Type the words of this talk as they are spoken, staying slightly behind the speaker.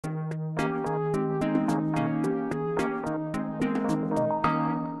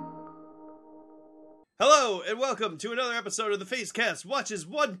Hello and welcome to another episode of the Facecast Watches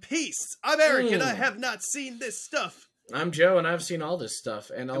One Piece. I'm Eric and I have not seen this stuff. I'm Joe and I've seen all this stuff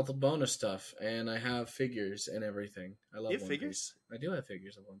and all the bonus stuff, and I have figures and everything. I love One figures? Piece. I do have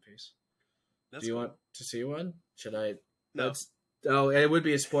figures of One Piece. That's do you want to see one? Should I? No. Oh, it would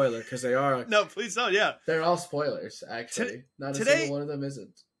be a spoiler because they are. No, please don't. Yeah, they're all spoilers. Actually, not a single one of them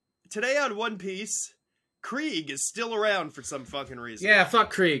isn't. Today on One Piece, Krieg is still around for some fucking reason. Yeah,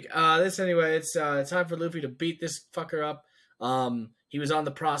 fuck Krieg. Anyway, it's time for Luffy to beat this fucker up. He was on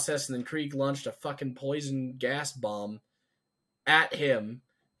the process, and then Krieg launched a fucking poison gas bomb at him,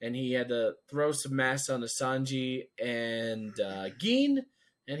 and he had to throw some mass on Sanji and Gin,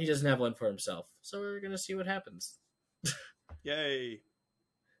 and he doesn't have one for himself. So we're gonna see what happens. Yay!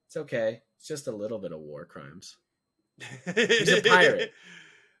 It's okay. It's just a little bit of war crimes. He's a pirate.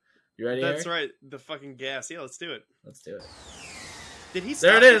 You ready? That's Eric? right. The fucking gas. Yeah, let's do it. Let's do it. Did he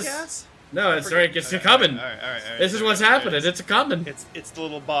stop there it is. The gas? No, it's right. It's coming. All right. This is what's happening. It's coming. It's the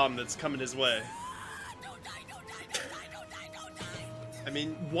little bomb that's coming his way. Don't die. I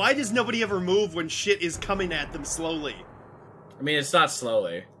mean, why does nobody ever move when shit is coming at them slowly? I mean, it's not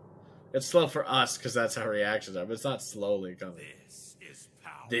slowly. It's slow for us because that's our reactions are, but it's not slowly coming. This is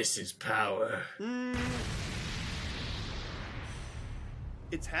power. This is power.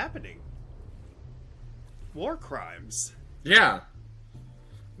 It's happening. War crimes. Yeah.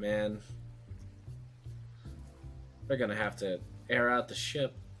 Man. They're gonna have to air out the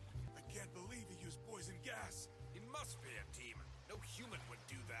ship. I can't believe he used poison gas. He must be a demon. No human would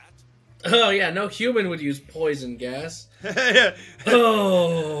do that. Oh yeah, no human would use poison gas.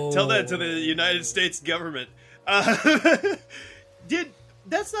 Oh. Tell that to the United States government. That's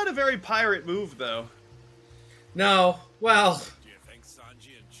not a very pirate move, though. No. Well. Do you think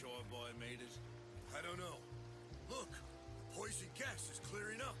Sanji and Chore Boy made it? I don't know. Look, poison gas is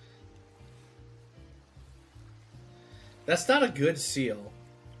clearing up. That's not a good seal.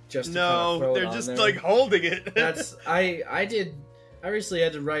 Just to no, kind of throw they're it on just there. like holding it. That's I recently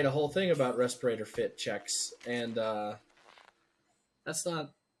had to write a whole thing about respirator fit checks, and that's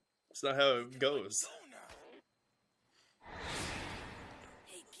not. It's not how it goes.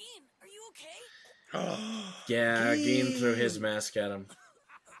 Hey, Gin, are you okay? Yeah, Gin threw his mask at him.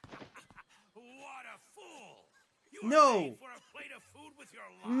 What a fool! You No. paid for a plate of food with your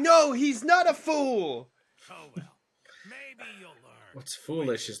life. No, he's not a fool. Oh well, maybe you'll learn. What's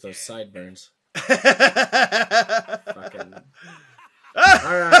foolish is those sideburns. Fucking.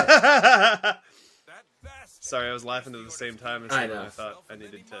 Alright. Sorry, I was laughing at the same time as I him, know. and I thought I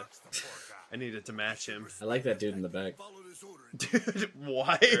needed to match him. I like that dude in the back. Dude,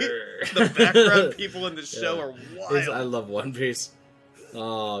 why? The background people in the show are wild. I love One Piece.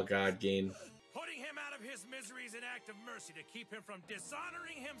 Oh god, Gin. Putting him out of his misery is an act of mercy to keep him from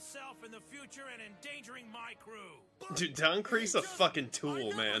dishonoring himself in the future and endangering my crew. Dude, Don Krieg's a fucking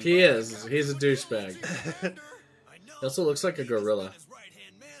tool, man. He is. He's a douchebag. He also looks like a gorilla.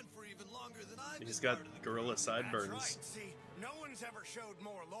 He's got gorilla sideburns. See, no one's ever showed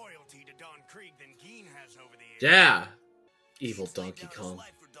more loyalty to Don Krieg than Gin has over the years. Yeah. Evil Donkey Kong.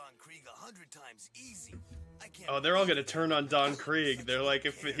 Oh, they're all gonna turn on Don Krieg. They're like,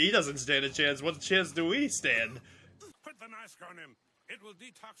 if he doesn't stand a chance, what chance do we stand? Put the mask on him. It will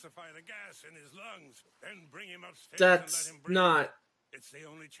detoxify the gas in his lungs, then bring him upstairs That's and let him breathe. not... It's the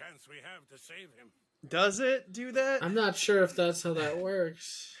only chance we have to save him. Does it do that? I'm not sure if that's how that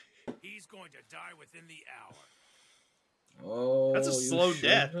works. He's going to die within the hour. Oh, That's a you slow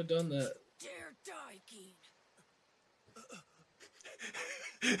shouldn't death. have done that. Dare die, Gin.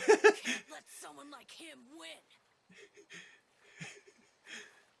 Can't let someone like him win.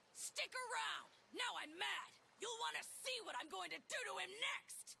 Stick around. Now I'm mad. You'll want to see what I'm going to do to him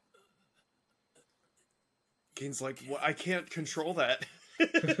next. Gin's like, well, I can't control that.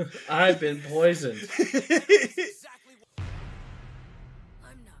 I've been poisoned. Exactly what...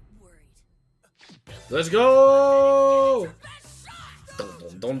 I'm not worried. Let's go! Best shot! Dun,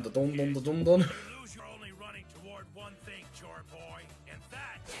 dun, dun, dun, dun, dun, dun, dun. Lose, you're only running toward one thing, Chore Boy, and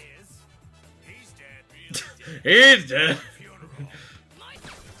that is he's dead. He's dead. Funeral.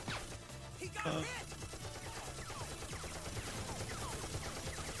 He got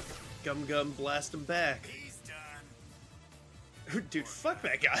hit. Gum blast him back. He's done. Dude, fuck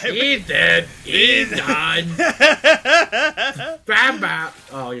that guy. He's dead. He's done. Grab out.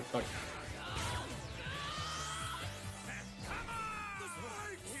 Oh, you fuck.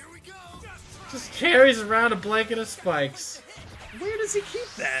 Here we go. Just carries around a blanket of spikes. Where does he keep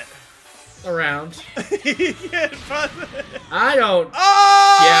that? Around. He can't find it. I don't.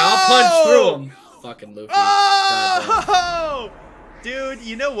 Oh! Yeah, I'll punch through him. Fucking Luffy. Oh! Dude,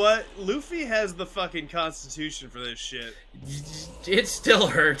 you know what? Luffy has the fucking constitution for this shit. It still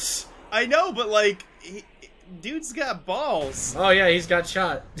hurts. I know, but like, dude's got balls. Oh yeah, he's got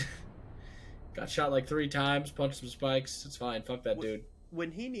shot. Got shot like 3 times, punched some spikes. It's fine. Fuck that dude.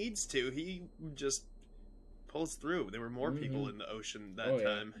 When he needs to, he just pulls through. There were more people in the ocean that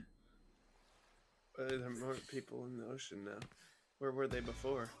time. There are more people in the ocean now. Where were they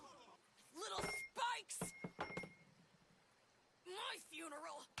before? Little spikes! My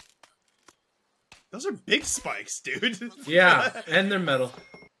funeral! Those are big spikes, dude. Yeah, and they're metal.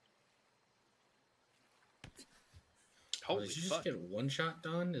 Holy Did you fuck. just get one shot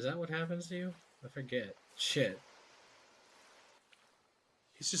done? Is that what happens to you? I forget. Shit.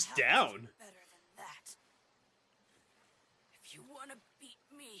 He's just down. Better than that. If you want to beat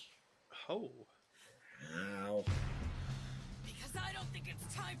me. Oh. Ow. Because I don't think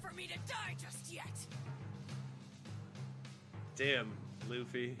it's time for me to die just yet. Damn,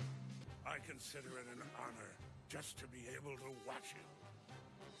 Luffy. I consider it an honor just to be able to watch you.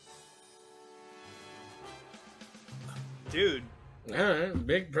 Dude. Alright,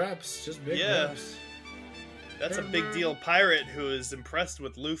 big preps. Just big preps. That's a big deal pirate who is impressed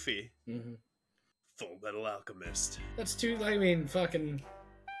with Luffy. Mm-hmm. Full Metal Alchemist. That's too, I mean, fucking...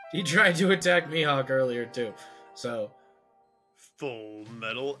 He tried to attack Mihawk earlier, too. So... Full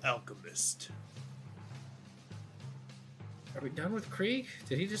Metal Alchemist. Are we done with Krieg?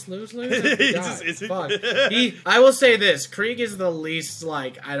 Did he just lose? He just isn't. Fuck. I will say this. Krieg is the least,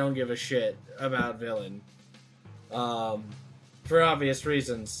 like, I don't give a shit about villain. For obvious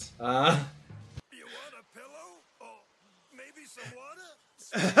reasons. You want a pillow? Or maybe some water?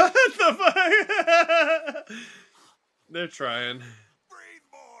 What the fuck? They're trying. Breathe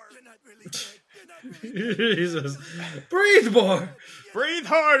more! You're not really dead. You're not really dead. He says, breathe more! Breathe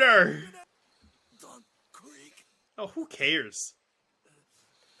harder! Don Krieg. Oh, who cares?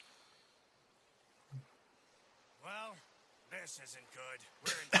 Well, this isn't good.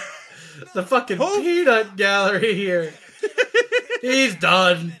 We're in trouble. The fucking peanut gallery here. He's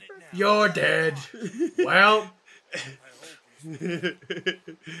done. You're dead. Well.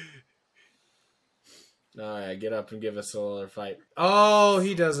 Alright, get up and give us another fight. Oh,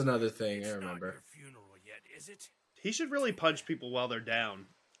 he does another thing. I remember. Not your funeral yet, is it? He should really punch people while they're down.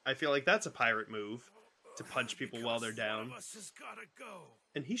 I feel like that's a pirate move. To punch people while they're down. One of us has gotta go.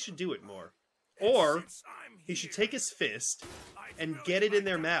 And he should do it more. Or, he should take his fist and get it in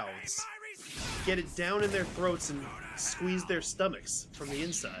their mouths. Get it down in their throats and squeeze their stomachs from the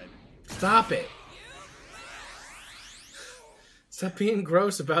inside. Stop it. Stop being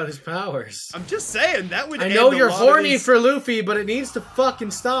gross about his powers. I'm just saying, that would I end know a you're lot horny of these, for Luffy, but it needs to fucking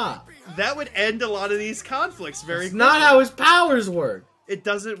stop. that would end a lot of these conflicts very It's quickly. not how his powers work. It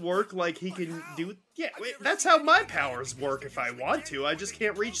doesn't work like he can do... Yeah, wait, that's how my powers work if I want to. I just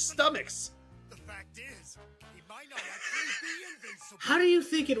can't reach stomachs. The fact is, he might not actually be invincible. How do you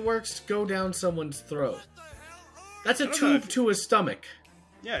think it works to go down someone's throat? That's a don't know tube to his stomach.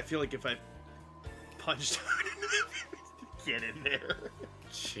 Yeah, I feel like if I punched get in there.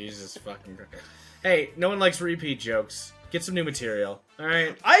 Jesus fucking Christ. Hey, no one likes repeat jokes. Get some new material,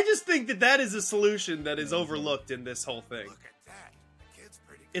 alright? I just think that that is a solution that is overlooked in this whole thing. Look at that. The kid's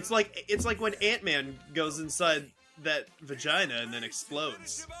pretty good. It's like when Ant-Man goes inside that vagina and then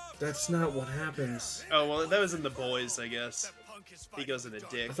explodes. That's not what happens. Oh, well, that was in The Boys, I guess. He goes in a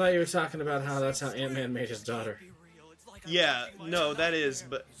dick. I thought you were talking about how that's how Ant-Man made his daughter. Yeah, no, that is,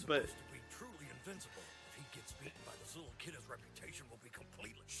 but To be truly invincible. If he gets beaten by this little kid, his reputation will be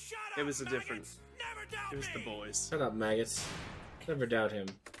completely. Shut up, it was a different... Never doubt It was The me. Boys. Shut up, maggots. Never doubt him.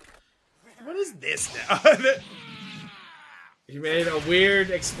 What is this now? He made a weird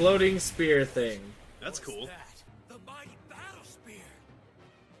exploding spear thing. That's cool. That, the mighty battle spear.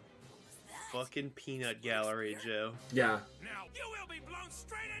 Fucking peanut gallery, Joe. Yeah. Now you will be blown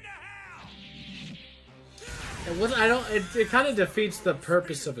straight into hell. It kind of defeats the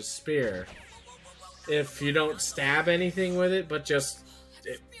purpose of a spear if you don't stab anything with it, but just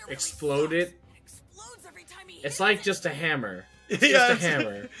explode it. Explodes every time he It's hits like it. just a hammer. It's Yeah, just a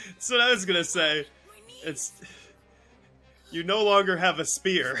hammer. That's what I was gonna say. It's... You no longer have a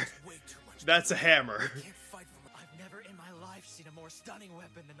spear. Way too much. That's a hammer. Can't fight from. I've never in my life seen a more stunning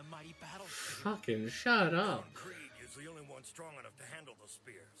weapon than the mighty battle spear. Fucking shut up. Krieg is the only one strong enough to handle the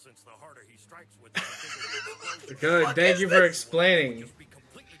spear, since the harder he strikes with, the bigger the explosion. Good, thank you for explaining. Just be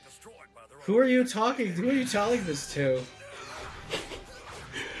completely destroyed by their Who are you talking? Who are you telling this to?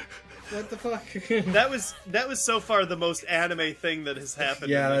 What the fuck? That was so far the most anime thing that has happened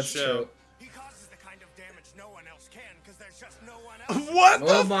Yeah, in the that's show. true. He causes the kind of damage no one else can, because there's just no one else. What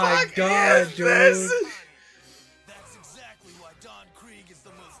Oh the my fuck God, is dude. this? That's exactly why Don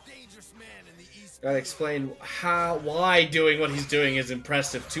Gotta explain why doing what he's doing is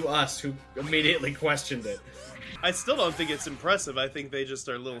impressive to us, who immediately questioned it. I still don't think it's impressive. I think they just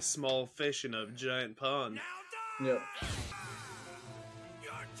are little small fish in a giant pond. Yep.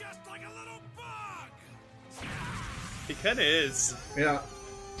 You're just like a little bug. He kind of is. Yeah.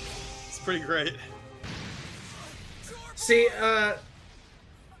 It's pretty great. See,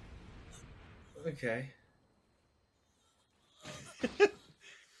 okay.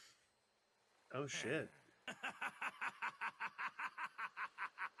 Oh shit.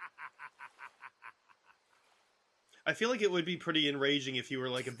 I feel like it would be pretty enraging if you were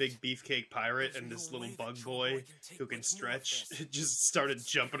like a big beefcake pirate and this little bug boy who can stretch just started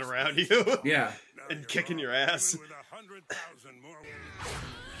jumping around you. Yeah. And kicking your ass.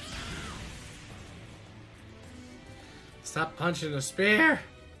 Stop punching the spear.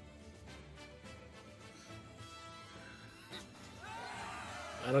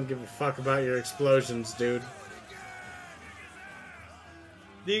 I don't give a fuck about your explosions, dude.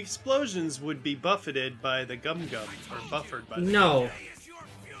 The explosions would be buffeted by the Gum Gum, or buffered by the No.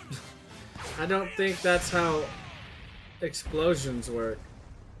 I don't think that's how explosions work.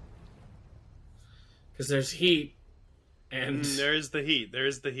 Because there's heat and there's the heat.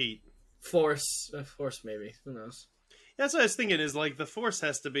 There's the heat. Force. Force, maybe. Who knows? That's what I was thinking, is like the force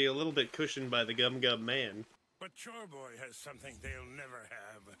has to be a little bit cushioned by the Gum Gum Man. But Chorboy has something they'll never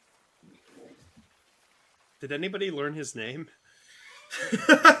have. Did anybody learn his name?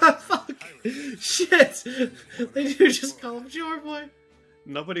 Fuck. Shit. They do just call him Chorboy.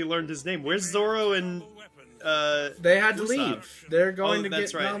 Nobody learned his name. Where's Zoro and they had to Usopp? leave. They're going to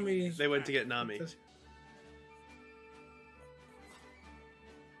that's get right. Nami. They went to get Nami.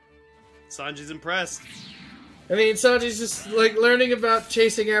 Sanji's impressed. I mean, Sanji's just like learning about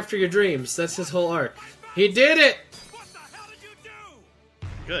chasing after your dreams. That's his whole arc. He did it! What the hell did you do?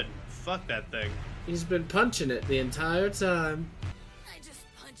 Good. Fuck that thing. He's been punching it the entire time. I just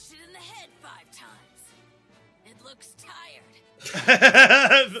punched it in the head 5 times. It looks tired.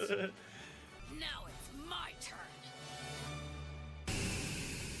 Now it's my turn.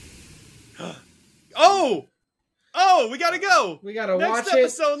 Oh! Oh, we gotta go! We gotta Next watch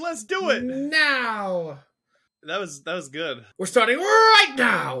episode, let's do it! now. That was good. We're starting right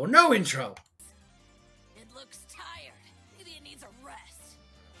now. No intro. It looks tired. Maybe it needs a rest.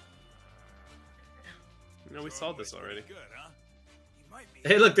 No, we saw this already. Good, huh? He might be.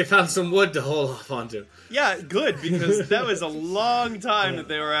 Hey, look, they found some wood to hold off onto. Yeah, good, because that was a long time that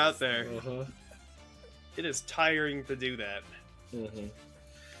they were out there. Uh-huh. It is tiring to do that. Mm-hmm.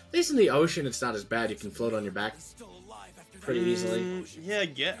 At least in the ocean, it's not as bad. You can float on your back pretty easily.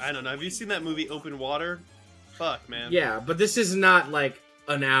 Yeah, I don't know. Have you seen that movie Open Water? Fuck, man. Yeah, but this is not like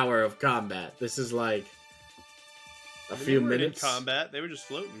an hour of combat. This is like a They few weren't minutes. in combat. They were just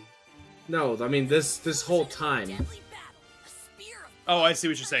floating. No, I mean this whole time. Deadly battle. A spear of Oh, I see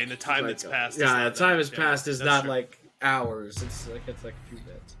what you're saying. The time Like, that's passed. is Yeah, not the time that has much. Yeah, passed is that's not true. like hours. It's like a few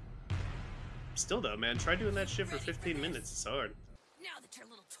minutes. Still though, man, try doing that shit for 15 minutes. It's hard. now that your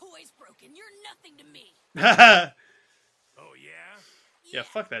little toy's broken, you're nothing to me. Yeah, Oh, yeah?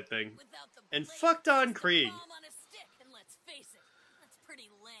 fuck that thing. Without the And blade, fuck Don just a Krieg. bomb on a stick, and let's face it, that's pretty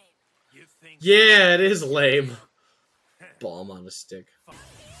lame. You think Yeah, it is lame. Bomb on a stick.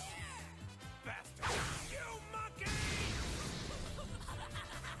 bastard? You monkey!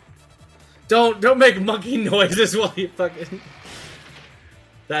 Don't make monkey noises while you fucking.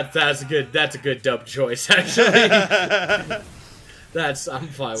 That's good. That's a good dub choice, actually. I'm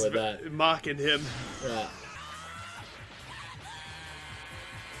fine with that. Mocking him. Yeah.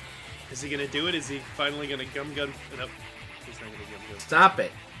 Is he gonna do it? Is he finally gonna gum gun? Nope. He's not gonna gum gun. Stop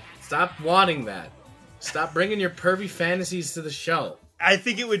it. Stop wanting that. Stop bringing your pervy fantasies to the show. I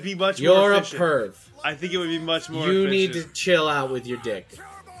think it would be much more You're a efficient. perv. I think it would be much more You efficient. need to chill out with your dick.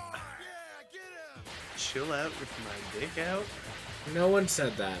 Chill out with my dick out? No one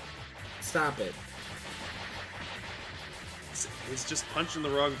said that. Stop it. He's just punching the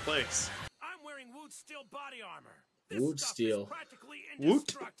wrong place. I'm wearing Woot's steel body armor. This Woot stuff steel. is practically Woot?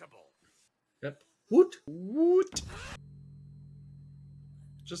 indestructible. Yep. Woot. Woot!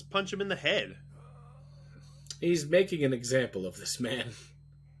 Just punch him in the head. He's making an example of this man.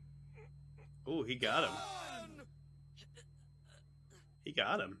 Ooh, he got him. He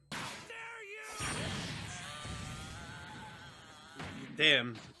got him. Dare you!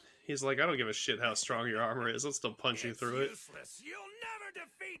 Damn. He's like, I don't give a shit how strong your armor is. I'll still punch you It's through it. useless. You'll never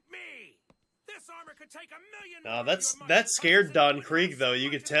defeat me. This armor could take 1,000,000 Nah, more of that's- your that mighty scared punches Don than Krieg, one though,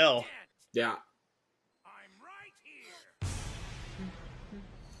 you could punch tell. can't. Yeah. I'm right here.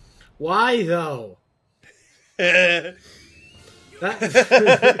 Why though? That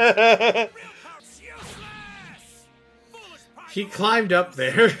He climbed up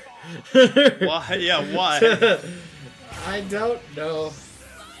there. Why? Yeah, why? I don't know.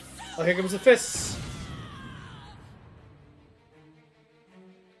 Oh, here comes the fists.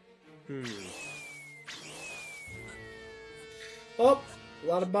 Oh, a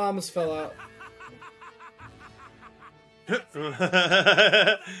lot of bombs fell out. Talk,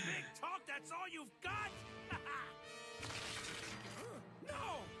 that's all you've got? No,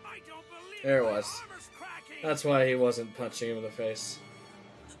 I don't believe There it my was. armor's cracking. That's why he wasn't punching him in the face.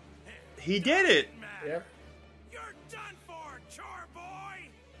 He did it. Yep. You're done for, chore boy.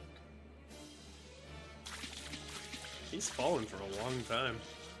 He's fallen for a long time.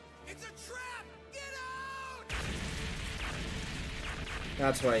 It's a trap. Get out!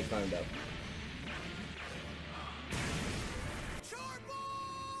 That's why he climbed up. Chore boy!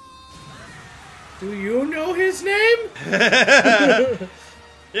 Do you know his name?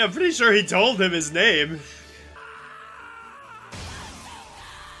 Yeah, I'm pretty sure he told him his name.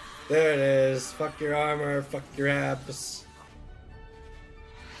 There it is. Fuck your armor. Fuck your abs.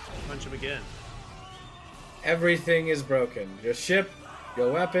 Punch him again. Everything is broken. Your ship,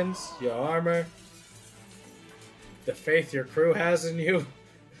 your weapons, your armor, the faith your crew has in you.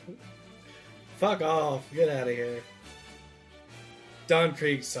 Fuck off. Get out of here. Don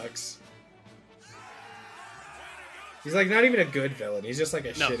Krieg sucks. He's like not even a good villain. He's just like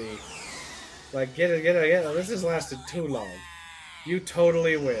a shitty. Like, get it. This has lasted too long. You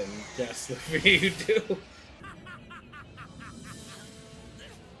totally win. Yes, Luffy, you do.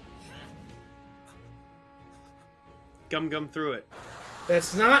 Gum through it.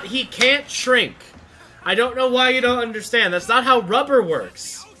 That's not... He can't shrink. I don't know why you don't understand. That's not how rubber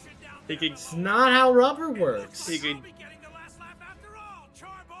works. He could It's not how rubber works. he could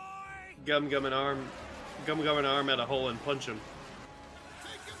gum an arm at a hole and punch him.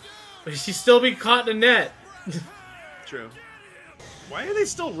 But she'd still be caught in a net. True. Why are they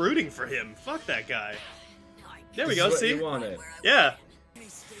still rooting for him? Fuck that guy. There we go, This is what see? you wanted. Yeah.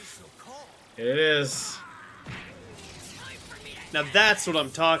 It is. Now that's what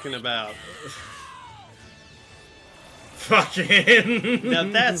I'm talking about. Fucking. Now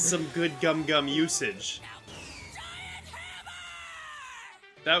that's some good gum usage.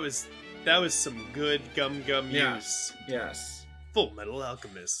 That was some good gum Yeah. use. Yes. Full Metal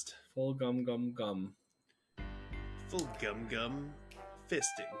Alchemist. Full gum. Full gum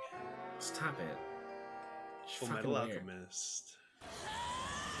fisting. Stop it. It's Full fucking Metal weird. Alchemist.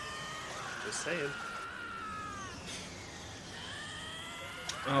 Just saying.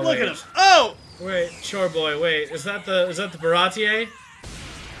 Oh, Look wait. at him. Oh! Wait, Shore Boy, wait. Is that the Baratier?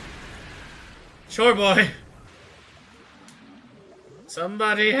 Shore Boy.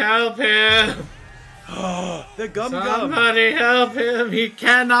 Somebody help him. The gum. Somebody help him. He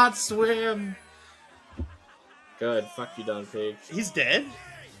cannot swim. Good. Fuck you, Don Krieg. He's dead?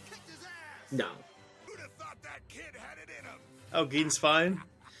 No. Oh, Gein's fine?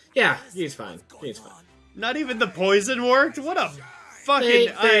 Yeah, he's fine. He's fine. Not even the poison worked? What a They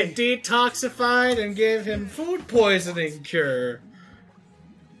fucking... detoxified and gave him food poisoning cure.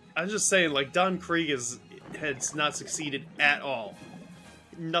 I'm just saying, like, Don Krieg has not succeeded at all.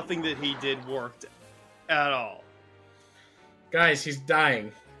 Nothing that he did worked at all. Guys, he's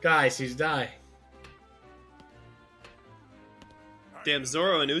dying. Guys, he's dying. Damn,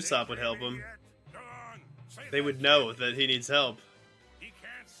 Zoro and Usopp would help him. They would know that he needs help.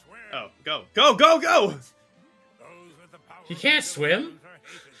 Oh, go. Go, go, go! He can't swim?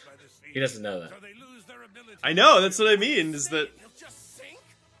 He doesn't know that. I know, that's what I mean, is that... He'll just sink?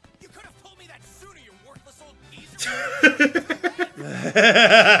 You could have told me that sooner, you worthless old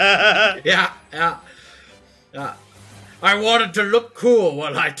Yeah. I wanted to look cool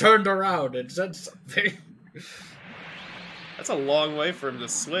when I turned around and said something. That's a long way for him to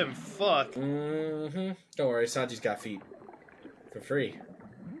swim, fuck. Mm-hmm. Don't worry, Sanji's got feet. For free.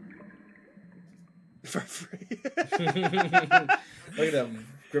 For free. Look at them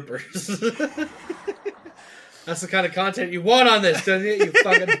grippers. That's the kind of content you want on this, doesn't it, you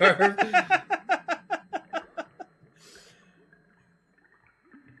fucking perv?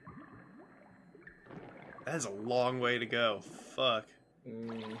 That is a long way to go. Fuck.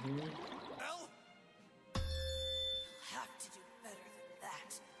 Mm-hmm. Have to do better than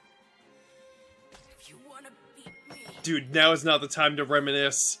that. If you want to beat me, Dude, now is not the time to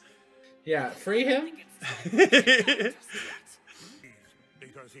reminisce. Yeah, free him? because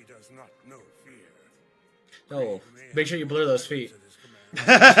he does not know fear. No. Make sure you blur those feet. You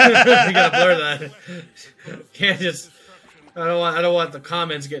gotta blur that. Can't just... I don't want the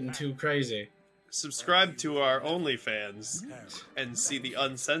comments getting too crazy. Subscribe to our OnlyFans and see the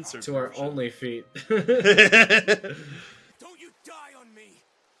uncensored To our version. only feet. Don't you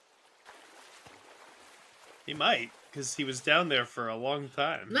He might, because he was down there for a long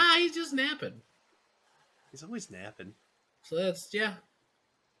time. Nah, he's just napping. He's always napping. So that's, yeah.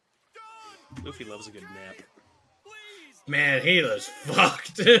 Luffy loves a good nap. Man, he was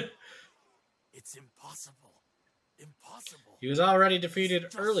fucked. It's impossible. Impossible. He was already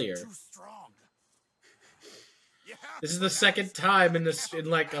defeated earlier. Too strong. This is the second time in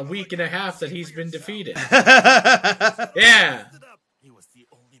like a week and a half that he's been defeated. Yeah. He was the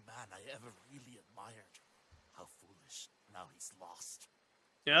only man I ever really admired. How foolish. Now he's lost.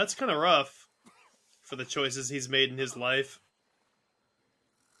 Yeah, that's kind of rough for the choices he's made in his life.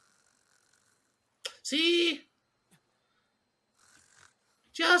 See?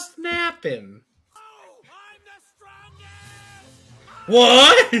 Just nap him. Oh, I'm the strongest!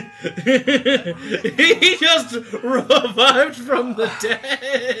 What? He just revived from the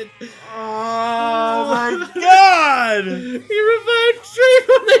dead. Oh my god! He revived straight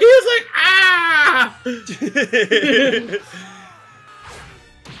from the... He was like, ah!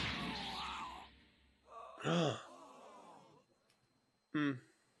 Hmm.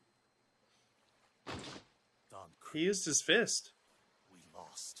 Don Krieg, He used his fist. we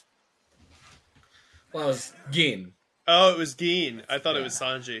lost. Well, it was Gin. Oh, it was Geen. I thought it was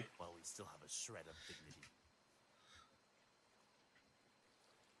Sanji. While we still have a shred of dignity.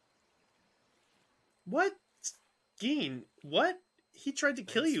 What? Geen? What? He tried to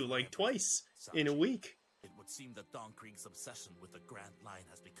kill you like twice in a week. It would seem that Don Krieg's obsession with the Grand Line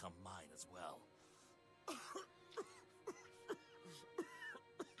has become mine as well.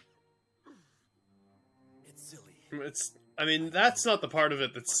 It's silly. I mean, that's not the part of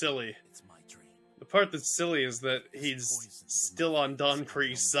it that's silly. It's my dream. The part that's silly is that he's still on Don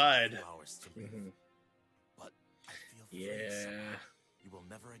Krieg's side. But I feel free Yeah. somehow. You will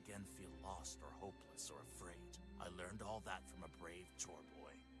never again feel lost or hopeless or afraid. I learned all that from a brave chore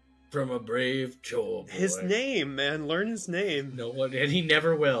boy. From a brave chore boy. His name, man. Learn his name. No one, and he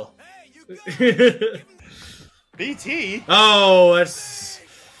never will. Hey, you BT? Oh, that's...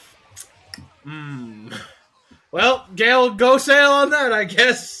 Well, Gale, go sail on that, I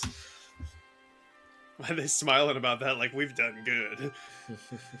guess. Why are they smiling about that like we've done good?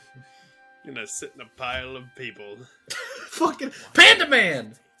 Gonna sit in a pile of people. Fucking Panda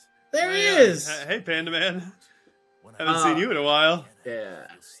Man! There he is! Hey, Panda Man. When Haven't seen you in a while. Yeah.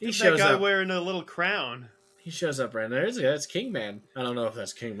 He That shows guy up. wearing a little crown. He shows up right there. That's King Man. I don't know if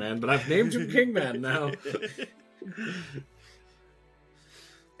that's King Man, but I've named him King Man now.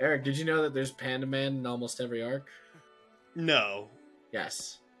 Eric, did you know that there's Panda Man in almost every arc? No.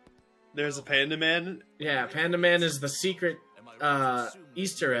 Yes. There's a Panda Man? Yeah, Panda Man is the secret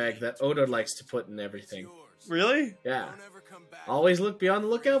Easter egg that Oda likes to put in everything. Really? Yeah. Always be on the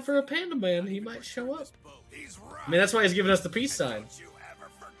lookout for a Panda Man. He might show up. I mean, that's why he's giving us the peace sign.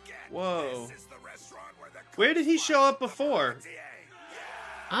 Whoa. Where did he show up before?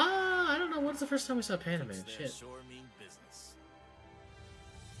 I don't know. When's the first time we saw Panda Man? Shit. sure mean business.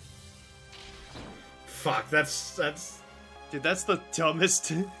 Fuck, that's... Dude, that's the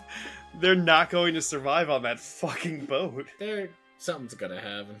dumbest... They're not going to survive on that fucking boat. Something's gonna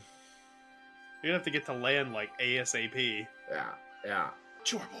happen. You're gonna have to get to land, like, ASAP. Yeah.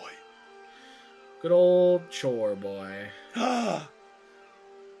 Chore boy. Good old chore boy. The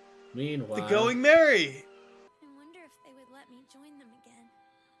Meanwhile... Going Merry! I wonder if they would let me join them again.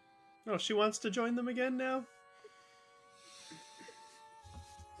 Oh, she wants to join them again now?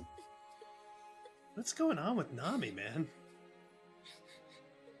 What's going on with Nami, man?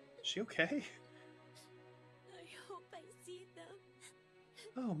 Is she okay? I hope I see them.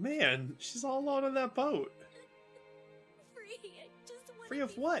 Oh, man. She's all alone on that boat. Free. I just want Free to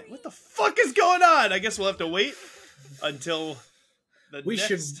of be what? free. What the fuck is going on? I guess we'll have to wait until the We next...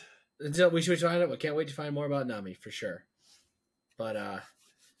 should find out. We can't wait to find more about Nami, for sure. But,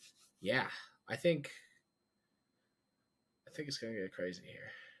 yeah. I think it's gonna get crazy here.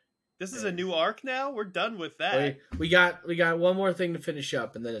 This is a new arc now? We're done with that. We got one more thing to finish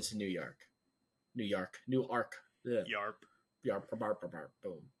up, and then it's a New arc. Yeah. Yarp. Yarp, barp, barp, barp,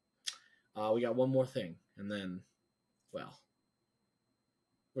 boom. We got one more thing, and then, well,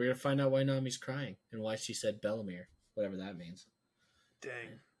 we're gonna find out why Nami's crying and why she said Bellamere, whatever that means. Dang.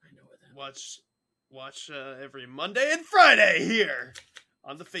 I know what that means. Watch every Monday and Friday here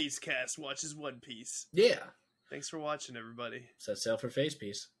on the Facecast. Watches One Piece. Yeah. Thanks for watching, everybody. Set sail for Face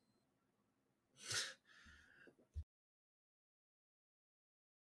Piece.